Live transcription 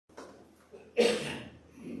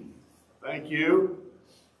Thank you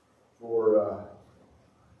for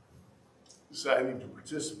deciding to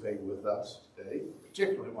participate with us today.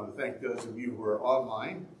 Particularly want to thank those of you who are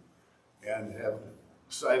online and have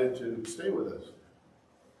decided to stay with us.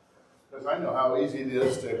 Because I know how easy it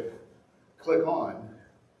is to click on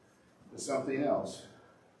to something else.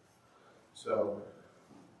 So,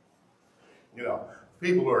 you know,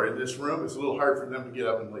 people who are in this room, it's a little hard for them to get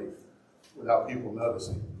up and leave without people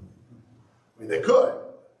noticing. I mean, they could,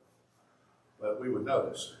 but we would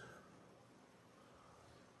notice.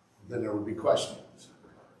 Then there would be questions.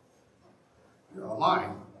 You're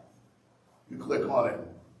online, you click on it.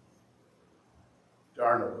 There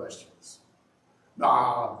are no questions.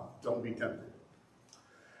 Nah, don't be tempted.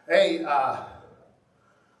 Hey,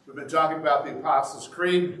 we've been talking about the Apostles'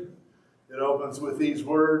 Creed. It opens with these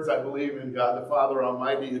words: I believe in God the Father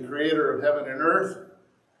Almighty, the creator of heaven and earth,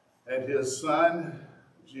 and his Son,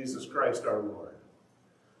 Jesus Christ our Lord.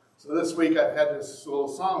 So this week I've had this little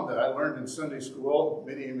song that I learned in Sunday school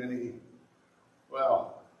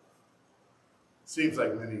well, it seems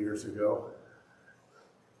like many years ago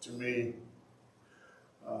to me.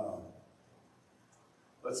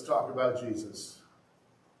 Let's talk about Jesus.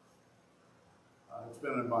 It's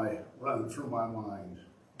been running through my mind.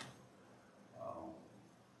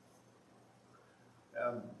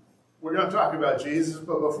 And we're going to talk about Jesus,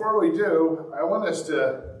 but before we do, I want us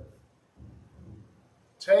to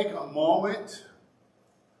take a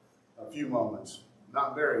few moments,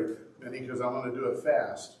 not very many because I'm going to do it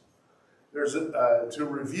fast. There's to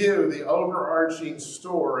review the overarching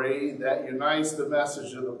story that unites the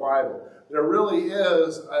message of the Bible. There really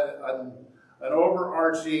is an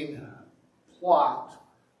overarching plot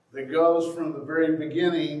that goes from the very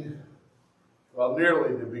beginning, well,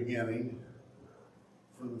 nearly the beginning,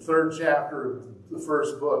 from the third chapter of the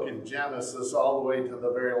first book in Genesis all the way to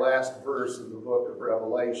the very last verse in the book of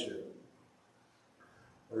Revelation.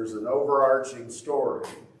 There's an overarching story.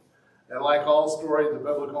 And like all stories, the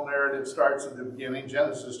biblical narrative starts at the beginning.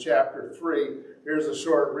 Genesis chapter 3. Here's a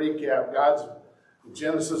short recap.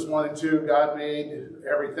 Genesis 1 and 2, God made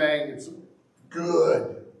everything. It's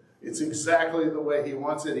good. It's exactly the way he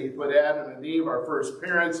wants it. He put Adam and Eve, our first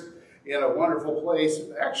parents, in a wonderful place.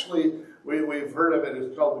 Actually, we've heard of it.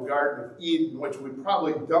 It's called the Garden of Eden, which we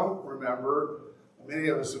probably don't remember. Many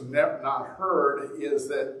of us have not heard, is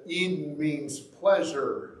that Eden means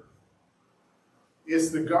pleasure. It's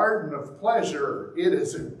the garden of pleasure. It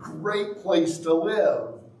is a great place to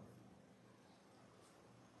live.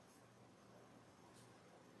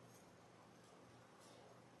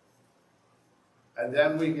 And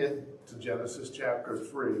then we get to Genesis chapter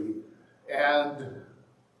 3, and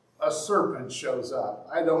a serpent shows up.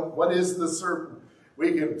 What is the serpent?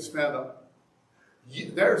 We can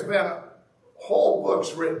there's been whole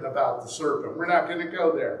books written about the serpent. We're not going to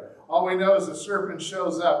go there. All we know is the serpent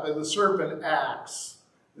shows up and the serpent acts.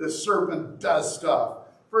 The serpent does stuff.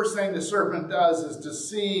 First thing the serpent does is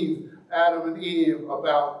deceive Adam and Eve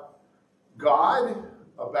about God,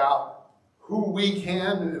 about who we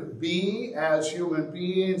can be as human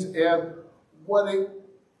beings, and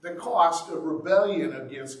the cost of rebellion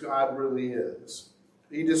against God really is.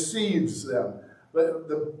 He deceives them. But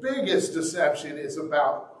the biggest deception is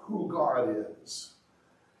about who God is.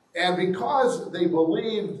 And because they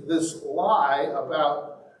believed this lie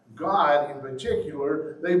about God in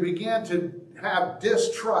particular, they began to have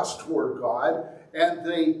distrust toward God, and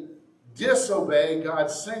they disobey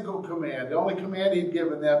God's single command. The only command he'd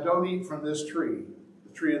given them: don't eat from this tree,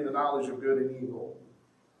 the tree of the knowledge of good and evil.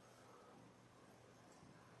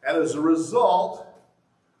 And as a result,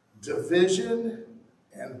 division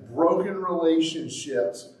and broken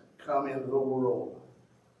relationships come into the world.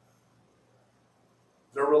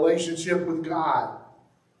 Their relationship with God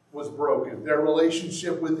was broken. Their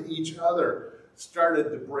relationship with each other started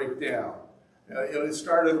to break down. It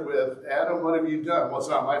started with, Adam, what have you done? Well, it's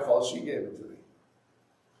not my fault. She gave it to me.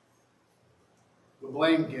 The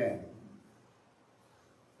blame game.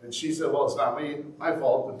 And she said, well, it's not my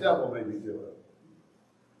fault. The devil made me do it.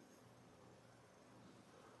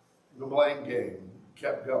 The blame game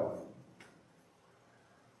kept going.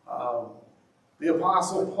 The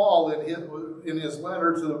Apostle Paul, in his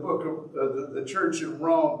letter to the book of the church in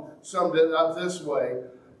Rome, summed it up this way.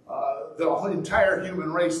 The entire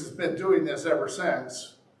human race has been doing this ever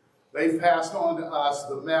since. They've passed on to us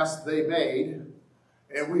the mess they made,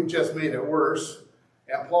 and we've just made it worse.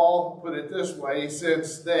 And Paul put it this way: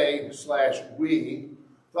 since we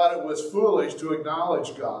thought it was foolish to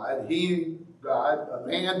acknowledge God, God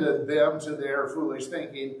abandoned them to their foolish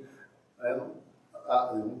thinking and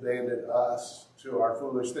abandoned us to our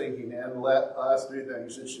foolish thinking and let us do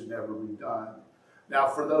things that should never be done. Now,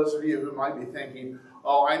 for those of you who might be thinking,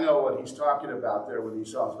 oh, I know what he's talking about there when he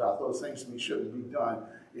talks about those things we shouldn't be done.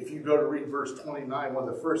 If you go to read verse 29, one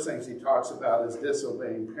of the first things he talks about is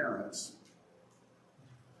disobeying parents.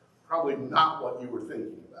 Probably not what you were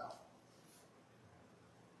thinking about.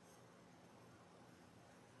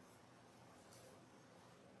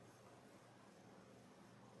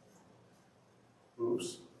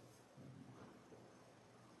 Oops.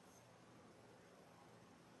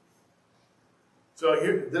 So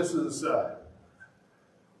here, this is,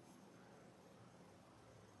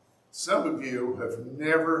 some of you have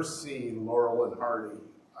never seen Laurel and Hardy.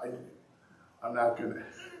 I'm not going to.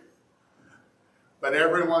 But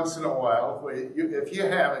every once in a while, if you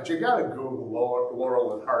haven't, you got to Google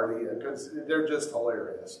Laurel and Hardy because they're just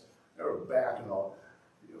hilarious. They were back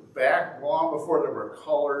long before there were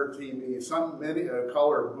color TV,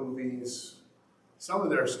 color movies. Some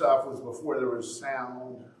of their stuff was before there was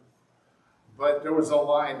sound. But there was a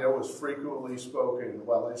line that was frequently spoken,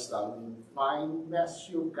 well, it's a fine mess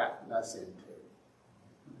you've gotten us into.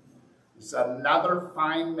 It's another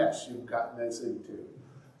fine mess you've gotten us into.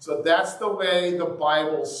 So that's the way the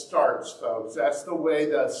Bible starts, folks. That's the way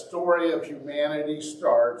the story of humanity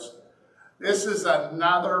starts. This is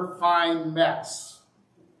another fine mess.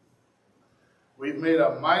 We've made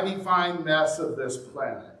a mighty fine mess of this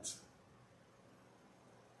planet.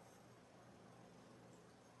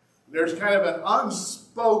 There's kind of an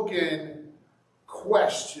unspoken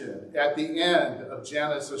question at the end of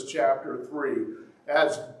Genesis chapter 3.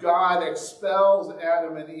 As God expels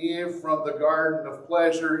Adam and Eve from the garden of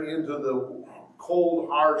pleasure into the cold,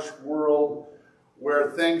 harsh world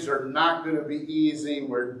where things are not going to be easy,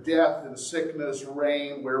 where death and sickness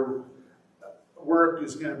reign, where work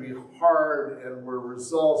is going to be hard, and where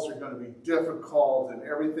results are going to be difficult and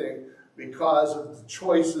everything, because of the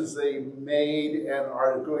choices they made and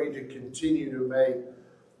are going to continue to make.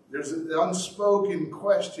 There's an unspoken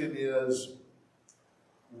question is,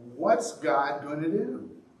 what's God going to do?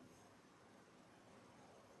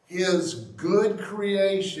 His good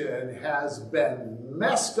creation has been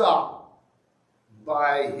messed up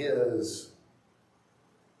by his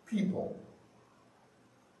people.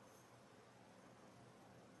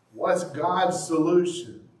 What's God's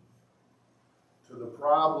solution to the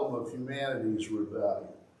problem of humanity's rebellion?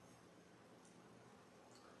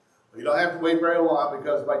 You don't have to wait very long,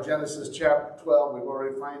 because by Genesis chapter 12, we've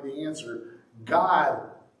already found the answer. God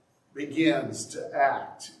begins to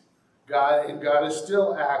act. God is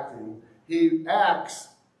still acting. He acts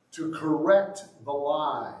to correct the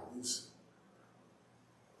lies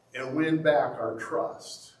and win back our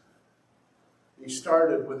trust. He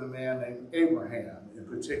started with a man named Abraham in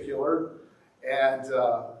particular, and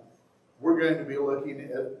we're going to be looking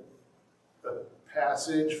at a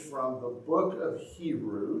passage from the book of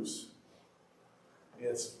Hebrews.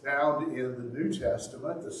 It's found in the New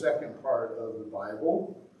Testament, the second part of the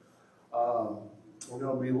Bible. We're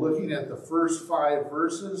going to be looking at the first 5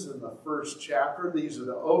 verses in the first chapter. These are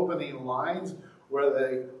the opening lines where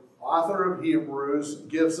the author of Hebrews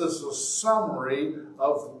gives us a summary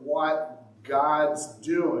of what God's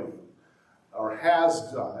doing or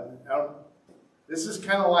has done. Now, this is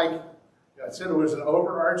kind of like, I said it was an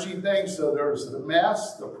overarching thing, so there's the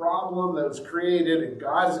mess, the problem that was created, and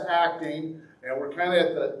God's acting, and we're kind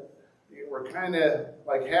of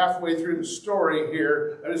like halfway through the story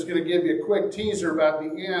here. I'm just going to give you a quick teaser about the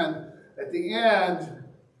end. At the end,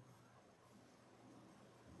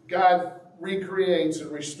 God recreates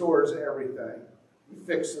and restores everything. He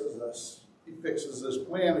fixes us. He fixes this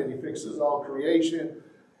planet. He fixes all creation.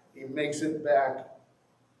 He makes it back.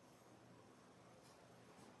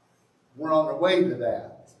 We're on our way to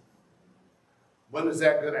that. When is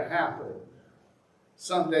that going to happen?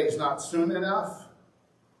 Some days not soon enough.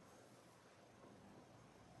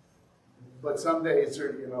 But some days,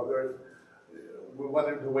 we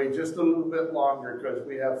wanted to wait just a little bit longer because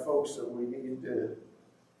we have folks that we need to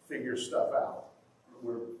figure stuff out.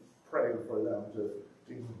 We're praying for them to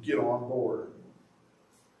get on board.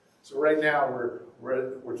 So right now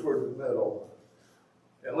we're toward the middle.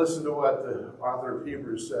 And listen to what the author of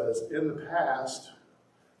Hebrews says. In the past,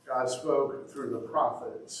 God spoke through the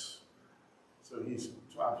prophets. So he's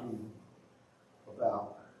talking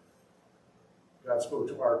about God spoke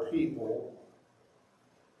to our people,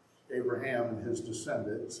 Abraham and his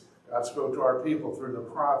descendants. God spoke to our people through the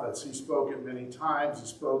prophets. He spoke it many times. He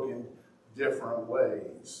spoke in different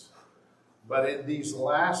ways. But in these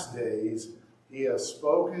last days, he has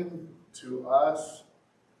spoken to us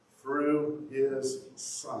through his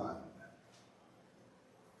Son.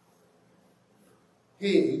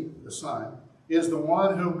 He, the Son, is the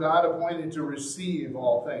one whom God appointed to receive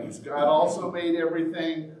all things. God also made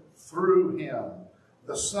everything through him.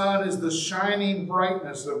 The Son is the shining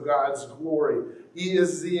brightness of God's glory. He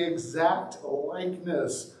is the exact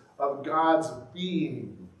likeness of God's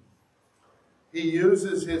being. He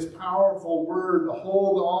uses his powerful word to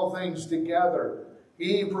hold all things together.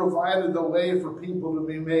 He provided the way for people to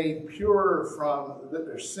be made pure from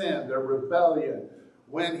their sin, their rebellion.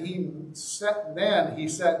 When he sat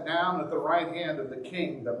down at the right hand of the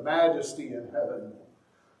King, the majesty in heaven.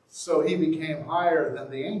 So he became higher than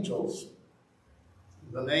the angels.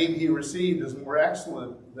 The name he received is more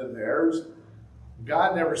excellent than theirs.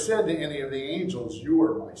 God never said to any of the angels, "You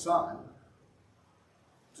are my son.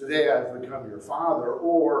 Today I've become your father,"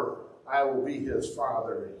 or "I will be his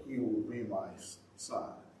father. He will be my son."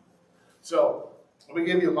 So let me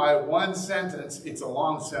give you my one sentence. It's a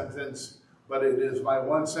long sentence, but it is my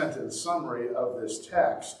one sentence summary of this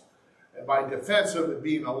text. And my defense of it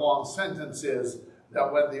being a long sentence is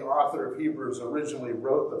that when the author of Hebrews originally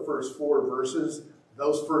wrote the first 4 verses,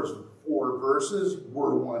 those first 4 verses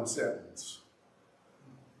were one sentence.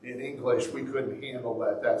 In English, we couldn't handle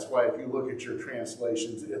that. That's why if you look at your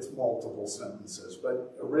translations, it's multiple sentences.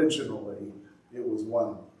 But originally, it was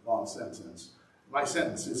one long sentence. My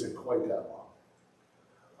sentence isn't quite that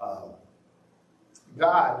long.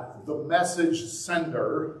 God, the message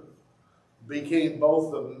sender, became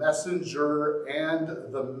both the messenger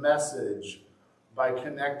and the message by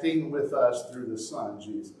connecting with us through the Son,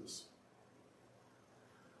 Jesus.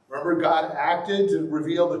 Remember, God acted to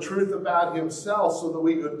reveal the truth about himself so that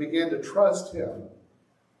we could begin to trust him.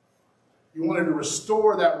 He wanted to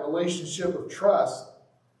restore that relationship of trust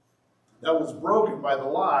that was broken by the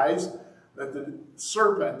lies that the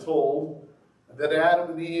serpent told, that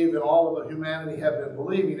Adam and Eve and all of the humanity have been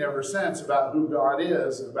believing ever since about who God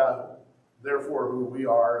is, about therefore who we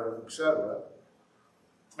are, etc.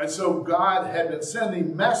 And so God had been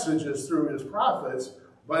sending messages through his prophets,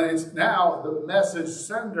 but it's now the message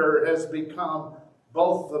sender has become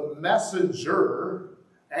both the messenger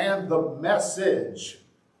and the message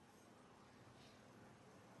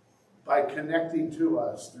by connecting to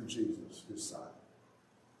us through Jesus, his Son.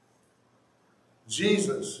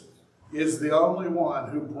 Jesus is the only one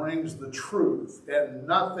who brings the truth and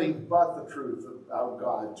nothing but the truth about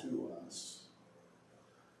God to us.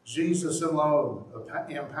 Jesus alone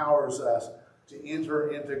empowers us to enter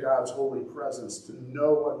into God's holy presence, to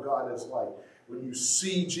know what God is like. When you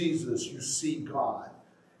see Jesus, you see God.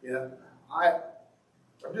 And I'm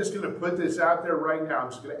just going to put this out there right now.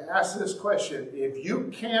 I'm just going to ask this question. If you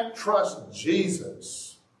can't trust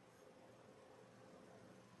Jesus,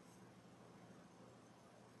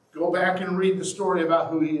 go back and read the story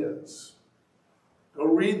about who he is. Go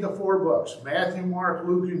read the 4 books, Matthew, Mark,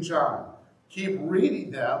 Luke, and John. Keep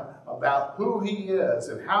reading them about who he is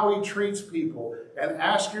and how he treats people, and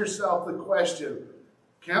ask yourself the question,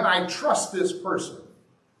 can I trust this person?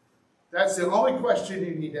 That's the only question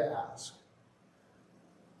you need to ask.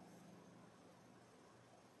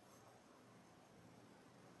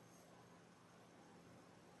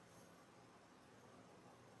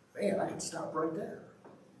 Man, I can stop right there.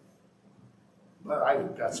 But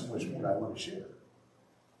I've got so much more I want to share.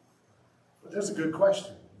 But that's a good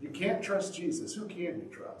question. You can't trust Jesus. Who can you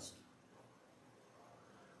trust?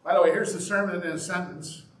 By the way, here's the sermon in a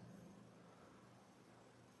sentence.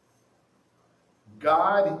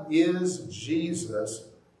 God is Jesus,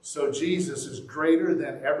 so Jesus is greater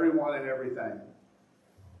than everyone and everything.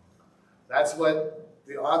 That's what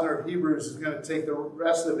the author of Hebrews is going to take the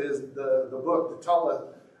rest of the book to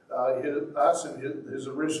tell us and his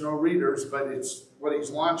original readers, but it's what he's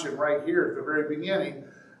launching right here at the very beginning.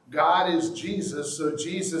 God is Jesus, so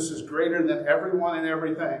Jesus is greater than everyone and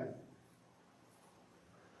everything.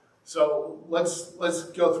 So let's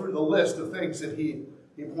go through the list of things that he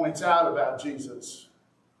points out about Jesus.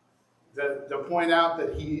 To point out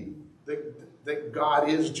that God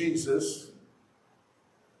is Jesus,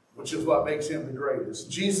 which is what makes him the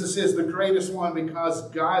greatest. Jesus is the greatest one because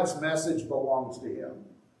God's message belongs to him.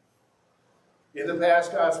 In the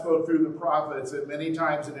past, God spoke through the prophets at many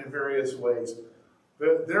times and in various ways.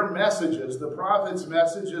 Their messages, the prophets'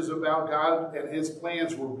 messages about God and his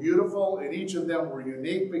plans were beautiful, and each of them were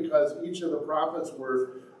unique because each of the prophets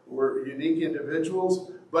were unique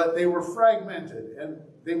individuals, but they were fragmented and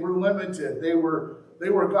they were limited. They were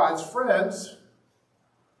God's friends,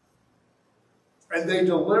 and they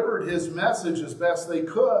delivered his message as best they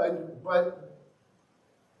could, but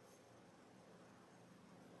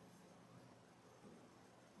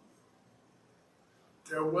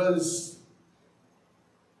there was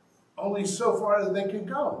only so far that they could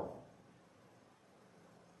go.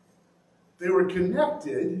 They were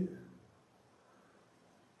connected,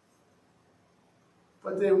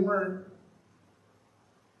 but they weren't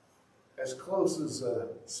as close as a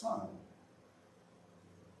son.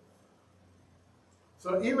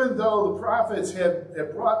 So even though the prophets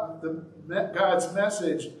have brought God's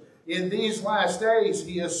message, in these last days,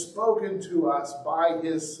 he has spoken to us by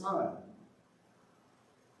his Son.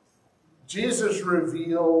 Jesus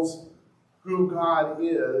reveals who God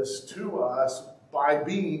is to us by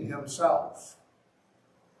being himself.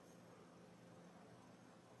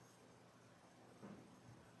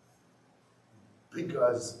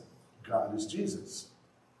 Because God is Jesus.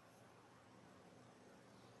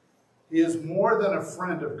 He is more than a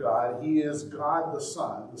friend of God. He is God the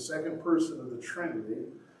Son, the second person of the Trinity.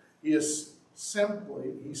 He simply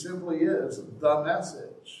is the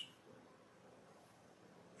message.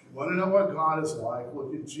 If you want to know what God is like,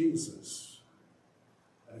 look at Jesus.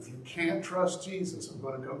 And if you can't trust Jesus, I'm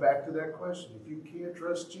going to come back to that question. If you can't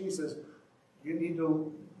trust Jesus, you need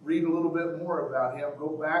to read a little bit more about him. Go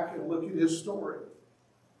back and look at his story.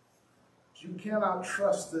 You cannot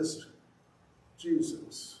trust this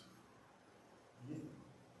Jesus.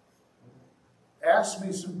 Ask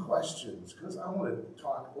me some questions, because I want to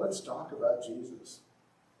talk. Let's talk about Jesus.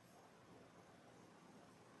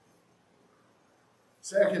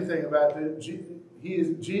 Second thing about it, he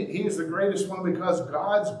is the greatest one because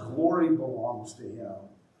God's glory belongs to him.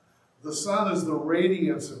 The Son is the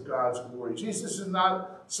radiance of God's glory. Jesus is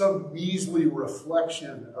not some measly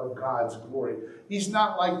reflection of God's glory. He's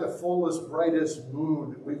not like the fullest, brightest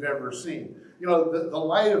moon we've ever seen. You know, the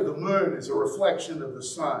light of the moon is a reflection of the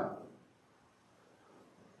sun.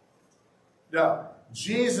 No,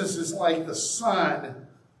 Jesus is like the sun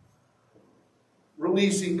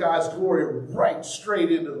releasing God's glory right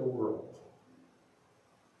straight into the world.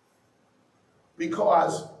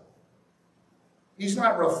 Because he's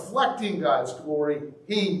not reflecting God's glory,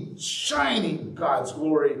 he's shining God's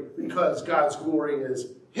glory because God's glory is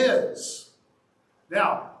his.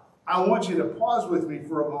 Now, I want you to pause with me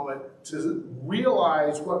for a moment to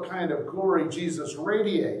realize what kind of glory Jesus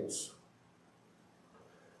radiates.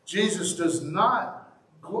 Jesus does not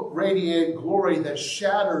radiate glory that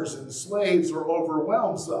shatters, enslaves, or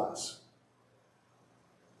overwhelms us.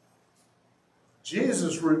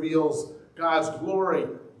 Jesus reveals God's glory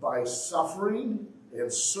by suffering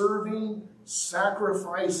and serving,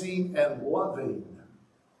 sacrificing, and loving.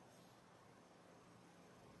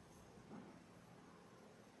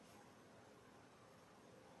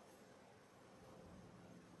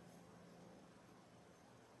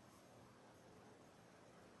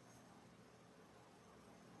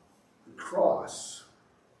 The cross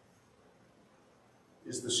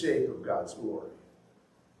is the shape of God's glory.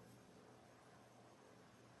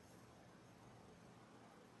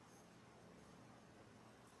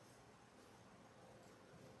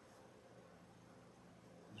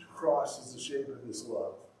 The cross is the shape of his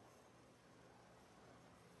love.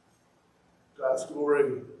 God's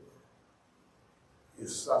glory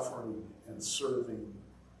is suffering and serving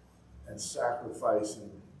and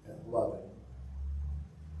sacrificing and loving.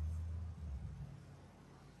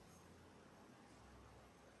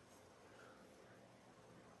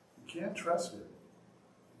 You can't trust him.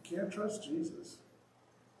 You can't trust Jesus.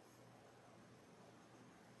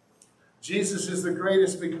 Jesus is the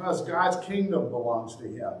greatest because God's kingdom belongs to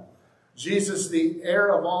him. Jesus, the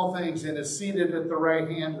heir of all things, and is seated at the right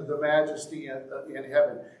hand of the majesty in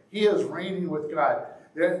heaven. He is reigning with God.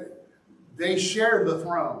 They share the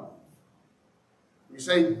throne. We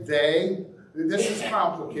say they. This is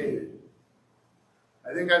complicated.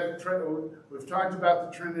 I think we've talked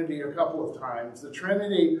about the Trinity a couple of times. The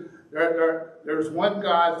Trinity, there's one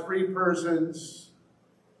God, three persons.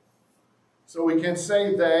 So we can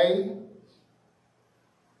say they.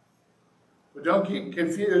 But don't get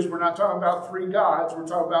confused. We're not talking about three gods. We're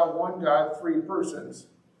talking about one God, three persons.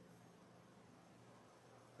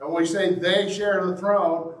 And when we say they share the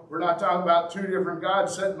throne, we're not talking about two different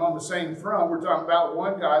gods sitting on the same throne. We're talking about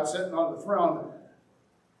one God sitting on the throne.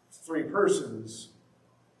 It's three persons.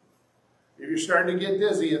 If you're starting to get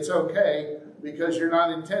dizzy, it's okay, because you're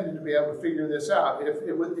not intended to be able to figure this out. If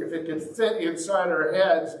it could fit inside our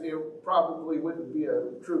heads, it probably wouldn't be a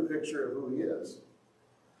true picture of who he is.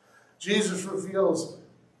 Jesus reveals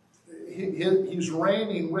he's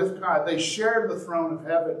reigning with God. They share the throne of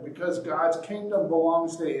heaven because God's kingdom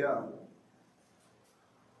belongs to him.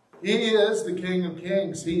 He is the King of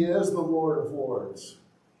Kings. He is the Lord of Lords.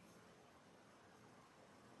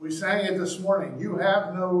 We sang it this morning. You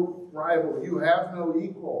have no rival. You have no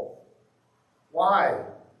equal. Why?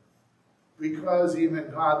 Because even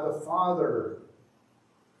God the Father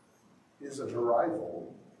isn't a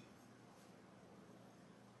rival.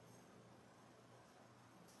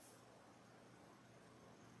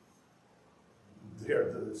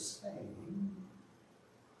 They're the same.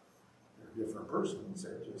 They're different persons.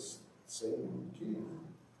 They're just the same king.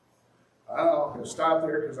 I don't know. I'm going to stop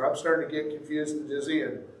there because I'm starting to get confused and dizzy,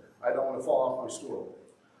 and I don't want to fall off my stool.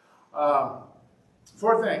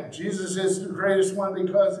 Fourth thing, Jesus is the greatest one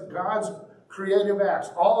because God's creative acts,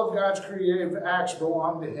 all of God's creative acts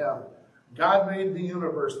belong to him. God made the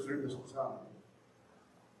universe through the Son.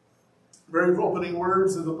 Very opening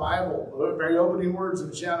words of the Bible, very opening words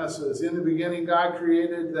of Genesis. In the beginning, God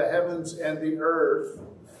created the heavens and the earth,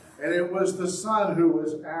 and it was the Son who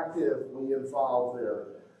was actively involved there.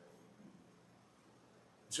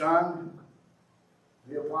 John,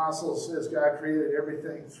 the apostle, says God created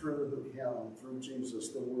everything through him, through Jesus,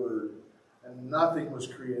 the Word, and nothing was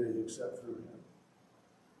created except through him.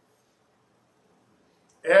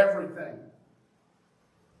 Everything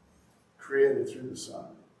created through the Son.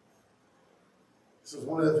 This is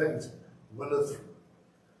one of the things.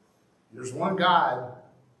 There's one God,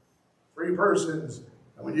 three persons,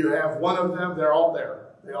 and when you have one of them, they're all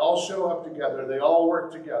there. They all show up together. They all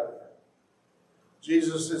work together.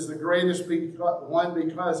 Jesus is the greatest one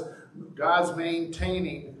because God's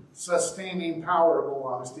maintaining, sustaining power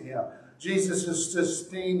belongs to him. Jesus is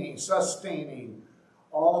sustaining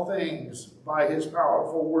all things by his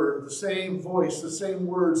powerful word. The same voice, the same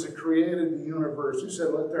words that created the universe. He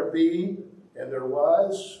said, let there be, and there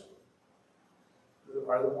was,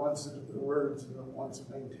 are the words and the ones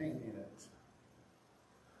maintaining it.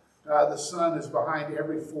 God the Son is behind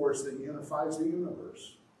every force that unifies the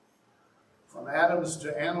universe. From atoms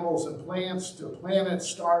to animals and plants to planets,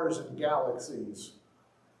 stars, and galaxies.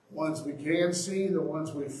 Ones we can see, the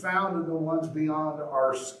ones we found, and the ones beyond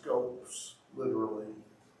our scopes, literally.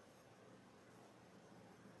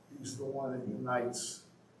 He's the one that unites.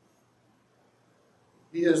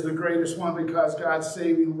 He is the greatest one because God's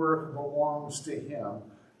saving work belongs to him.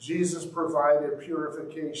 Jesus provided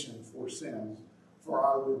purification for sin, for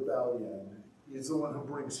our rebellion. He's the one who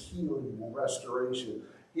brings healing and restoration.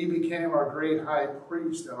 He became our great high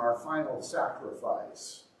priest and our final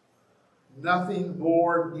sacrifice. Nothing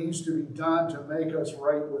more needs to be done to make us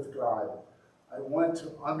right with God. I want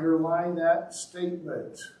to underline that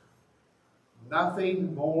statement.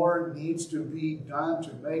 Nothing more needs to be done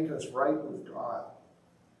to make us right with God.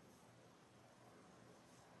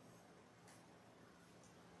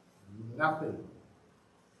 Nothing.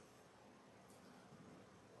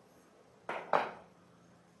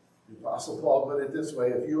 The Apostle Paul put it this way: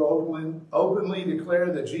 if you openly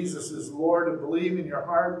declare that Jesus is Lord and believe in your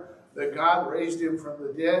heart that God raised him from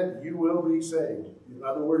the dead, you will be saved. In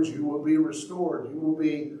other words, you will be restored. You will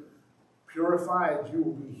be purified. You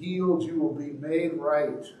will be healed. You will be made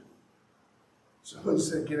right. So he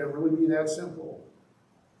said, can it really be that simple?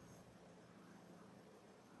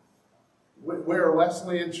 We're a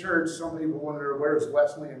Wesleyan church. Some people wonder, where does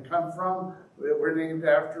Wesleyan come from? We're named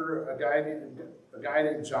after a guy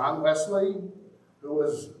named John Wesley, who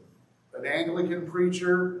was an Anglican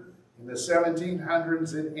preacher in the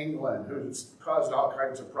 1700s in England, who caused all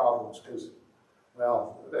kinds of problems because,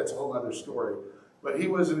 well, that's a whole other story. But he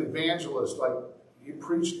was an evangelist, like he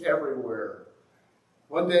preached everywhere.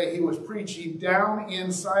 One day he was preaching down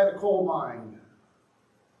inside a coal mine.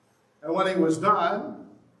 And when he was done,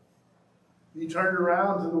 he turned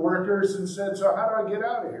around to the workers and said, so how do I get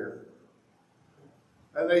out of here?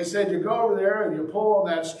 And they said, you go over there and you pull on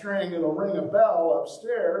that string, it'll ring a bell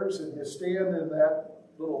upstairs, and you stand in that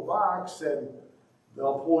little box and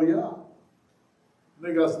they'll pull you up. And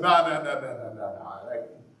he goes, no.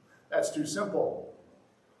 That's too simple.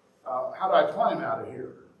 How do I climb out of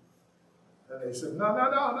here? And they said,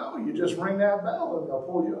 no. You just ring that bell and they'll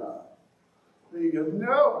pull you up. And he goes,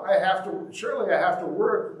 no, surely I have to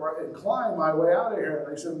work and climb my way out of here.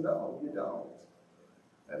 And they said, no, you don't.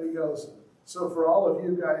 And he goes, so for all of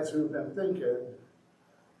you guys who've been thinking,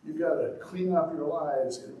 you've got to clean up your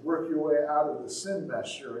lives and work your way out of the sin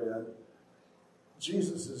mess you're in,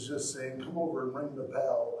 Jesus is just saying, come over and ring the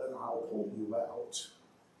bell and I'll pull you out.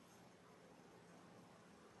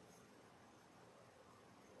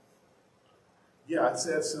 Yeah, it's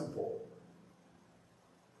that simple.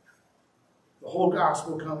 The whole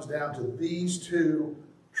gospel comes down to these two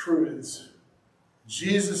truths.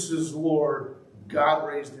 Jesus is Lord. God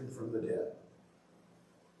raised him from the dead.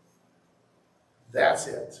 That's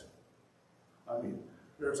it. I mean,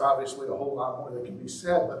 there's obviously a whole lot more that can be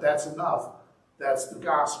said, but that's enough. That's the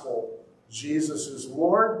gospel. Jesus is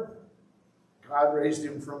Lord. God raised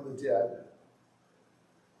him from the dead.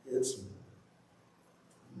 It's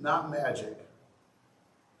not magic.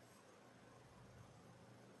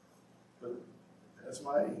 But that's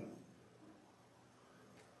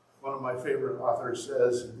One of my favorite authors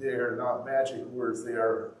says they are not magic words, they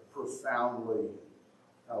are profoundly,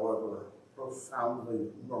 however, profoundly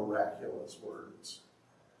miraculous words.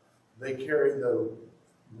 They carry the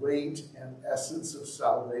weight and essence of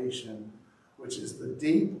salvation, which is the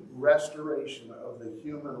deep restoration of the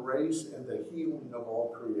human race and the healing of all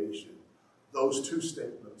creation. Those two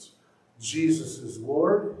statements. Jesus is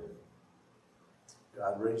Lord.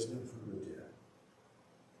 God raised him from the dead.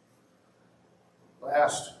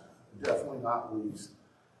 Last, definitely not least,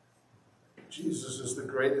 Jesus is the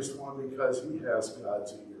greatest one because he has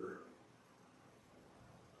God's ear.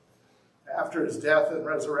 After his death and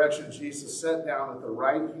resurrection, Jesus sat down at the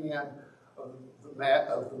right hand of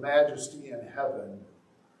the majesty in heaven.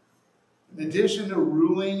 In addition to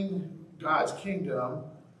ruling God's kingdom,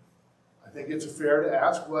 I think it's fair to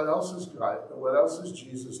ask, what else is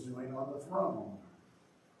Jesus doing on the throne?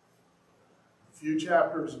 A few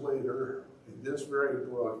chapters later, in this very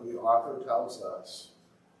book, the author tells us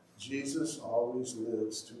Jesus always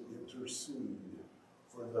lives to intercede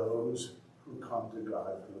for those who come to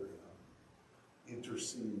God through him.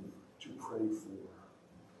 Intercede, to pray for.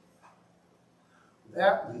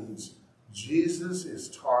 That means Jesus is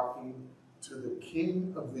talking to the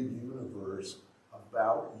King of the universe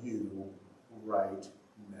about you right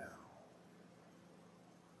now.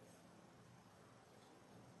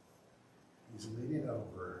 He's leaning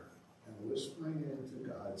over and whispering into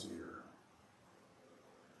God's ear.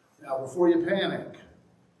 Now, before you panic,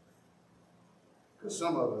 because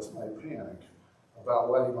some of us might panic about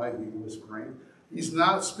what he might be whispering, he's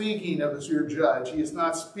not speaking as your judge. He is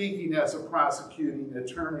not speaking as a prosecuting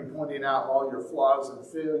attorney pointing out all your flaws and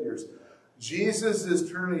failures. Jesus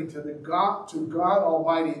is turning to God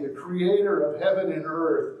Almighty, the creator of heaven and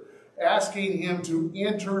earth, asking him to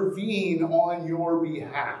intervene on your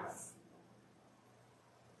behalf.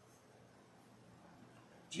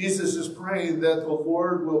 Jesus is praying that the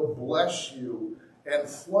Lord will bless you and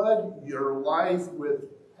flood your life with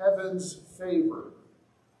heaven's favor.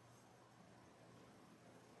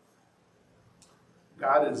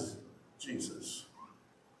 God is Jesus.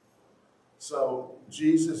 So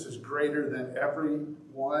Jesus is greater than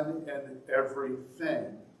everyone and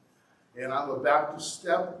everything. And I'm about to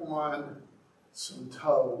step on some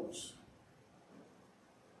toes.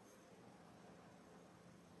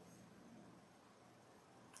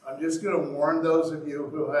 I'm just going to warn those of you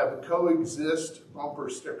who have coexist bumper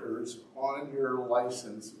stickers on your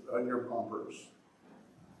license, on your bumpers.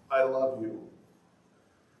 I love you.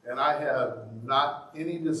 And I have not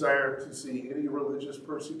any desire to see any religious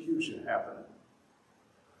persecution happening.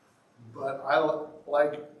 But I,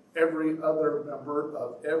 like every other member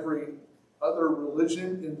of every other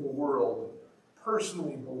religion in the world,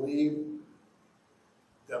 personally believe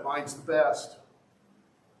that mine's the best.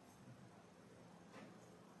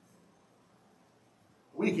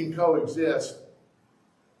 We can coexist.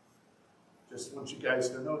 Just want you guys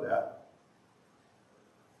to know that.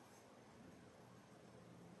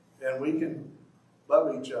 And we can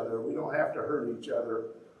love each other. We don't have to hurt each other.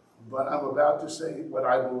 But I'm about to say what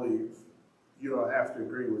I believe. You don't have to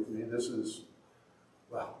agree with me. This is,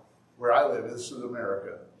 well, where I live, this is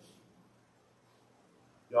America.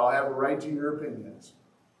 Y'all have a right to your opinions.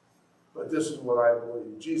 But this is what I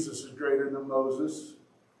believe. Jesus is greater than Moses.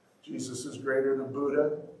 Jesus is greater than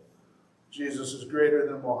Buddha. Jesus is greater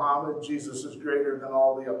than Muhammad. Jesus is greater than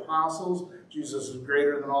all the apostles. Jesus is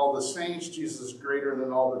greater than all the saints. Jesus is greater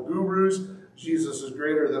than all the gurus. Jesus is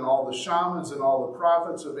greater than all the shamans and all the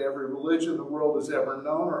prophets of every religion the world has ever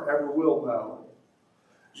known or ever will know.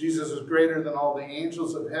 Jesus is greater than all the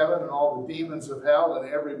angels of heaven and all the demons of hell and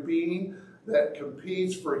every being that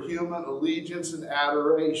competes for human allegiance and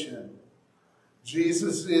adoration.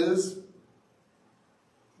 Jesus is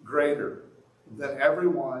greater than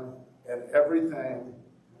everyone and everything,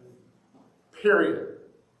 period.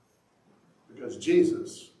 Because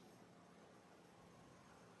Jesus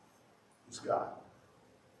is God.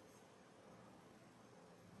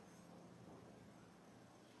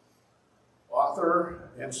 Author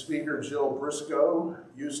and speaker Jill Briscoe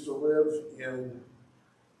used to live in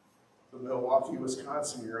the Milwaukee,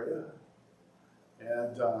 Wisconsin area.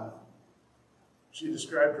 And she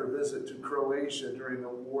described her visit to Croatia during the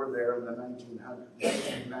war there in the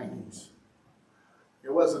 1990s.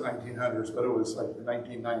 It was the 1900s, but it was like the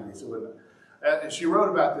 1990s. And she wrote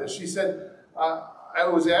about this. She said, I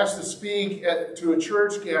was asked to speak to a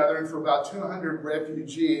church gathering for about 200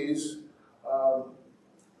 refugees.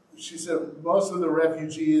 She said most of the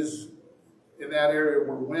refugees in that area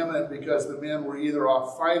were women because the men were either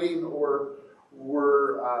off fighting or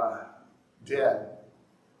were dead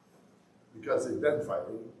because they'd been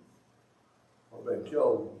fighting or been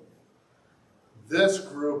killed This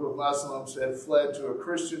group of Muslims had fled to a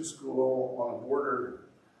Christian school on a border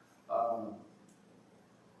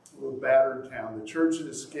little battered town. The church had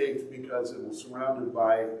escaped because it was surrounded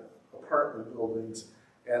by apartment buildings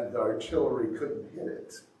and the artillery couldn't hit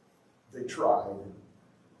it. They tried,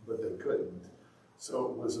 but they couldn't. So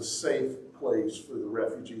it was a safe place for the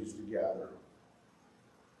refugees to gather.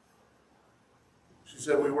 She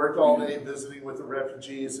said, we worked all day visiting with the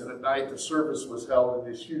refugees, and at night the service was held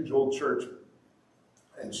in this huge old church.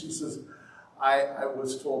 And she says, I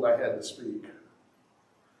was told I had to speak.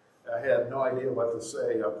 I had no idea what to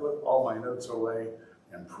say. I put all my notes away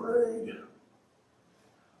and prayed.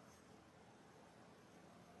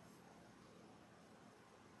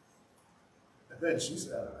 And then she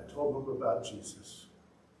said, I told them about Jesus,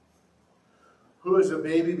 who as a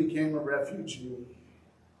baby became a refugee.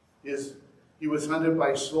 He was hunted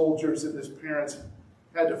by soldiers, and his parents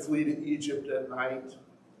had to flee to Egypt at night,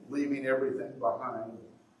 leaving everything behind.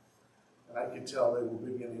 And I could tell they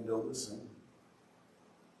were beginning to listen.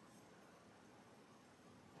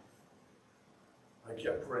 I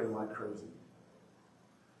kept praying like crazy.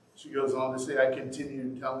 She goes on to say, I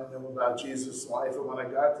continued telling them about Jesus' life, and when I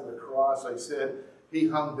got to the cross, I said, he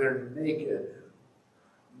hung there naked,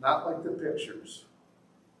 not like the pictures.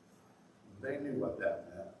 They knew what that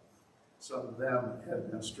meant. Some of them had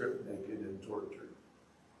been stripped naked and tortured.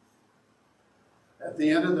 At the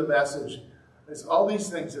end of the message, I said, all these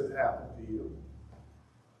things have happened to you.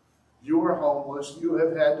 You are homeless, you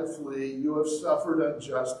have had to flee, you have suffered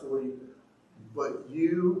unjustly, but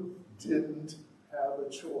you didn't have a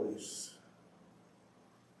choice.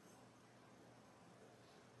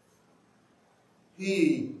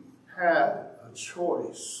 He had a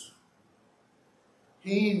choice.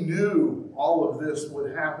 He knew all of this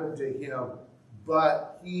would happen to him,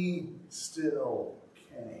 but he still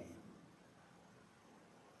came.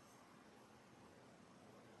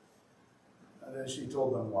 And then she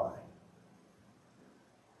told them why.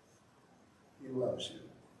 He loves you.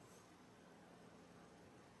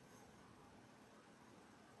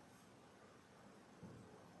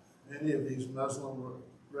 Many of these Muslim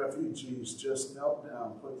refugees just knelt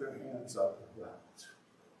down, put their hands up, and wept.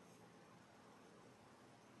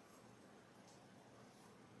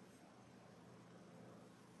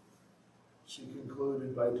 She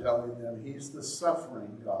concluded by telling them, he's the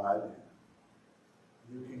suffering God.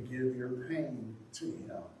 You can give your pain to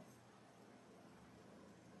him.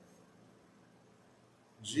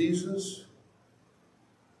 Jesus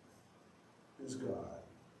is God.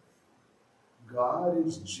 God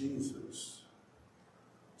is Jesus.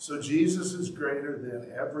 So Jesus is greater than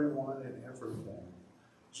everyone and everything.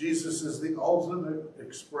 Jesus is the ultimate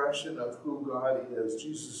expression of who God is.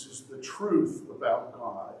 Jesus is the truth about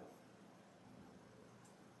God.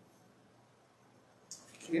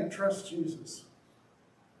 If you can't trust Jesus,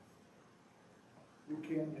 who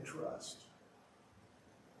can you trust?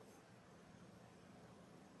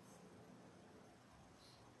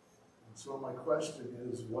 So my question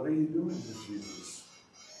is, what are you doing with Jesus?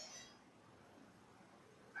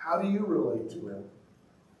 How do you relate to him?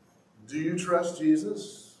 Do you trust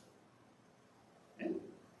Jesus?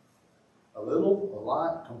 A little, a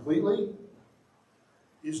lot, completely?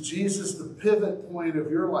 Is Jesus the pivot point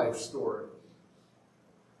of your life story?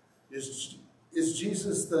 Is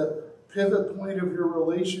Jesus the pivot point of your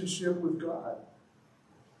relationship with God?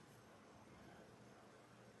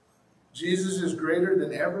 Jesus is greater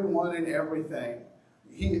than everyone and everything.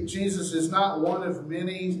 Jesus is not one of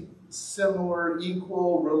many similar,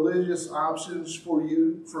 equal religious options for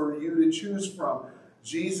you to choose from.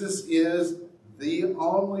 Jesus is the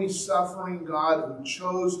only suffering God who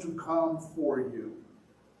chose to come for you.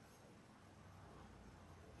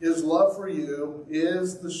 His love for you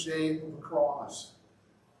is the shape of a cross.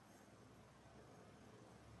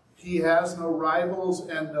 He has no rivals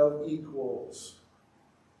and no equals.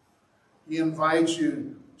 He invites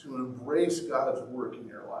you to embrace God's work in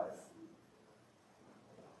your life.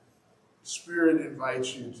 The Spirit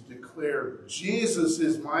invites you to declare, Jesus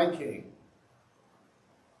is my King.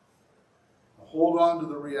 Hold on to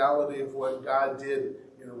the reality of what God did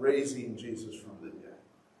in raising Jesus from the dead.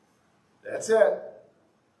 That's it.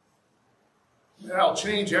 That'll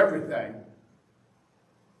change everything.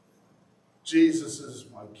 Jesus is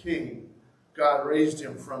my King. God raised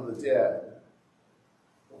him from the dead.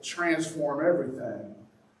 Will transform everything.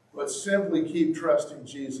 But simply keep trusting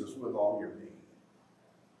Jesus with all your being.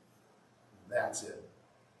 That's it.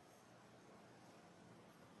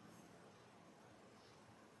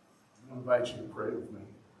 I invite you to pray with me.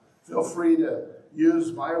 Feel free to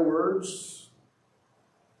use my words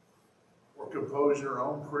or compose your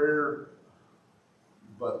own prayer,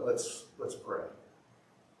 but let's pray.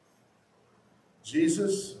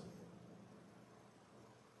 Jesus,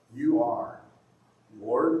 you are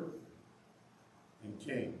Lord and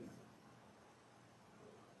King.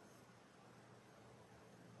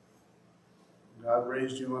 God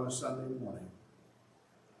raised you on a Sunday morning.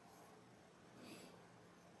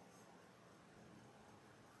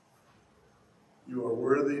 You are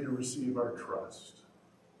worthy to receive our trust.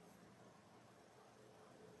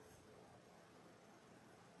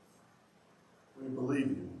 We believe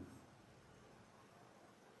you.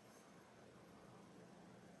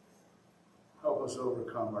 Help us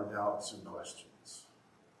overcome our doubts and questions.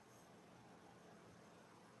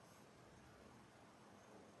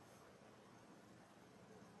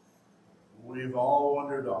 We've all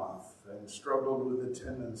wandered off and struggled with the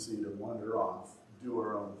tendency to wander off, do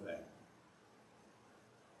our own thing.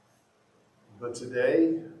 But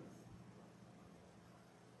today,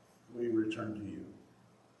 we return to you.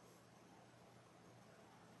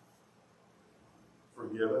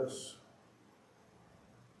 Forgive us,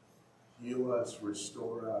 heal us,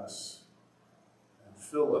 restore us, and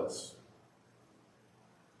fill us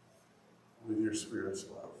with your Spirit's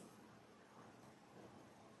love.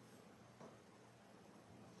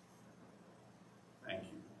 Thank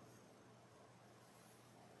you.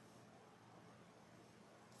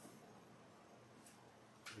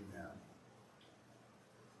 Amen.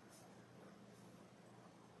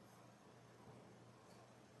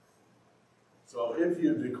 So if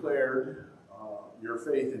you declared your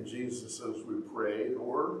faith in Jesus as we prayed,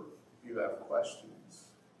 or if you have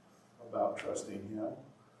questions about trusting him,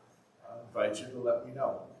 I invite you to let me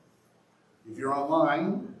know. If you're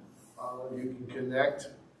online, you can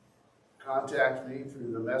contact me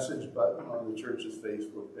through the message button on the church's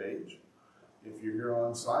Facebook page. If you're here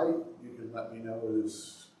on site, you can let me know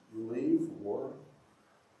as you leave, or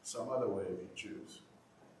some other way if you choose.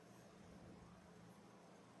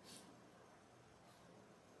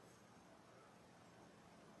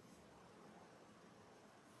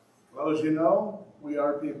 Well, as you know, we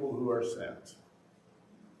are people who are sent.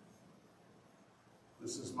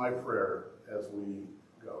 This is my prayer as we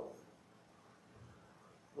go.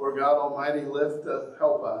 Lord God Almighty,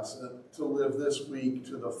 help us to live this week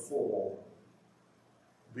to the full,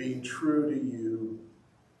 being true to you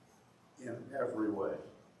in every way.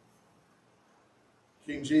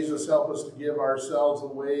 King Jesus, help us to give ourselves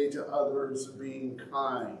away to others, being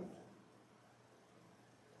kind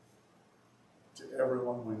to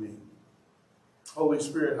everyone we meet. Holy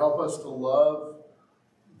Spirit, help us to love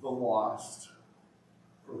the lost,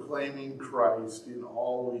 proclaiming Christ in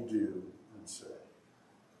all we do and say.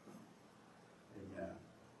 Amen.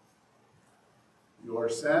 You are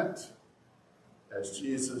sent as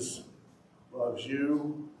Jesus loves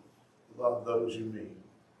you, love those you meet.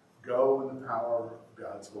 Go in the power of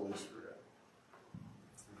God's Holy Spirit.